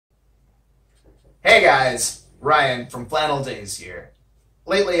Hey guys, Ryan from Flannel Days here.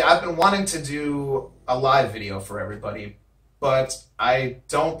 Lately, I've been wanting to do a live video for everybody, but I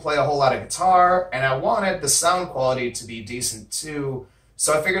don't play a whole lot of guitar, and I wanted the sound quality to be decent too,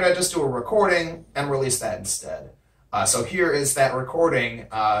 so I figured I'd just do a recording and release that instead. So here is that recording.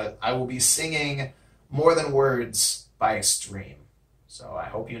 I will be singing More Than Words by Extreme, so I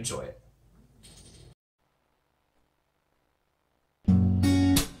hope you enjoy it.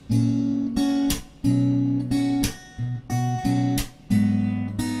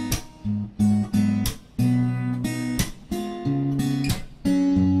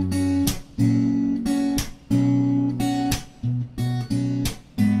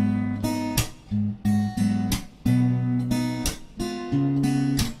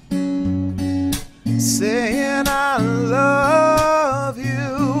 Saying I love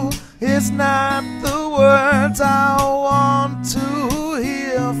you is not the words I want to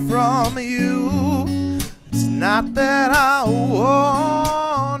hear from you. It's not that I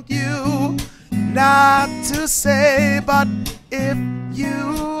want you not to say, but if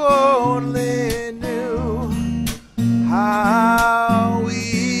you only knew how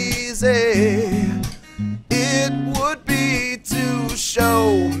easy it would be to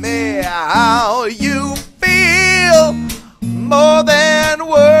show me how you feel. More than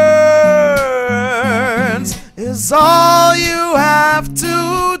words is all you have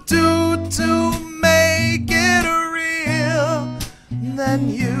to do to make it real. Then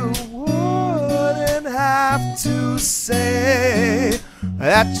you wouldn't have to say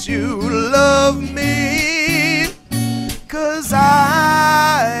that you love me, 'cause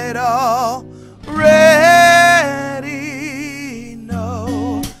I'd already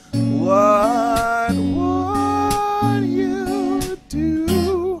know. What would you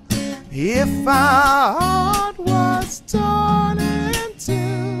do if our heart was torn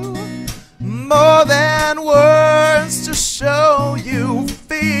into more than words to show you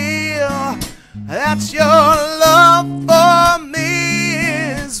feel that your love for me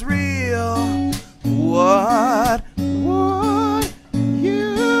is real? What would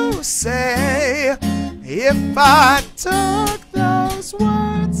you say if I took those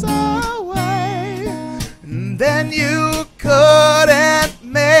words away? Then you couldn't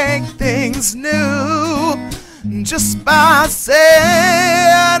make things new just by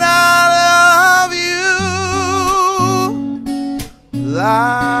saying I love you.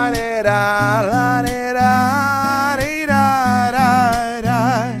 La-di-da, la-di-da, di-da-da-da.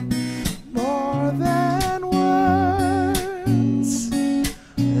 More than words.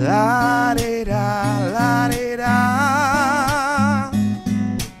 La-di-da, la-di-da.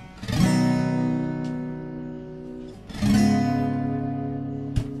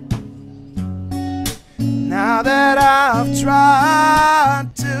 Now that I've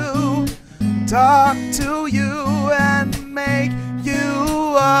tried to talk to you and make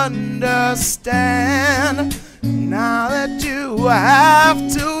you understand, now that you have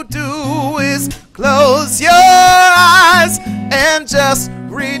to do is close your eyes and just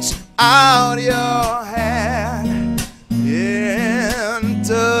reach out your hand and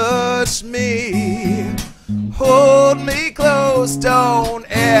touch me. Hold me close, don't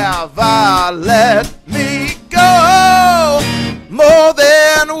ever let me go. More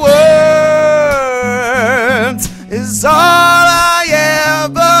than words is all I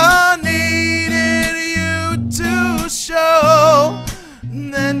ever needed you to show.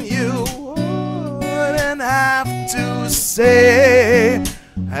 Then you wouldn't have to say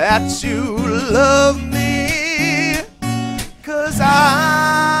that you love me, 'cause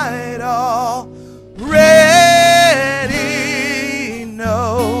I'd already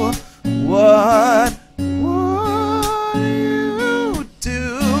know. What would you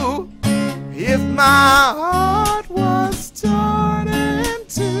do if my heart was torn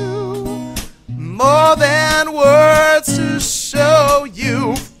into more than words to show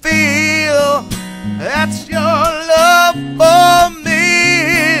you feel that your love for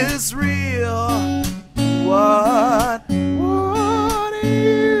me is real? What would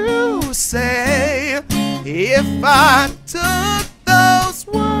you say if I took those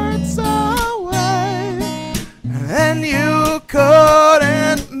words away and you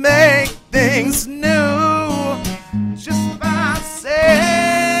couldn't make things new just by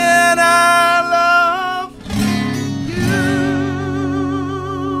saying I love you?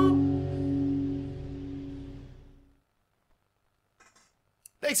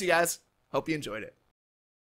 Thanks, you guys. Hope you enjoyed it.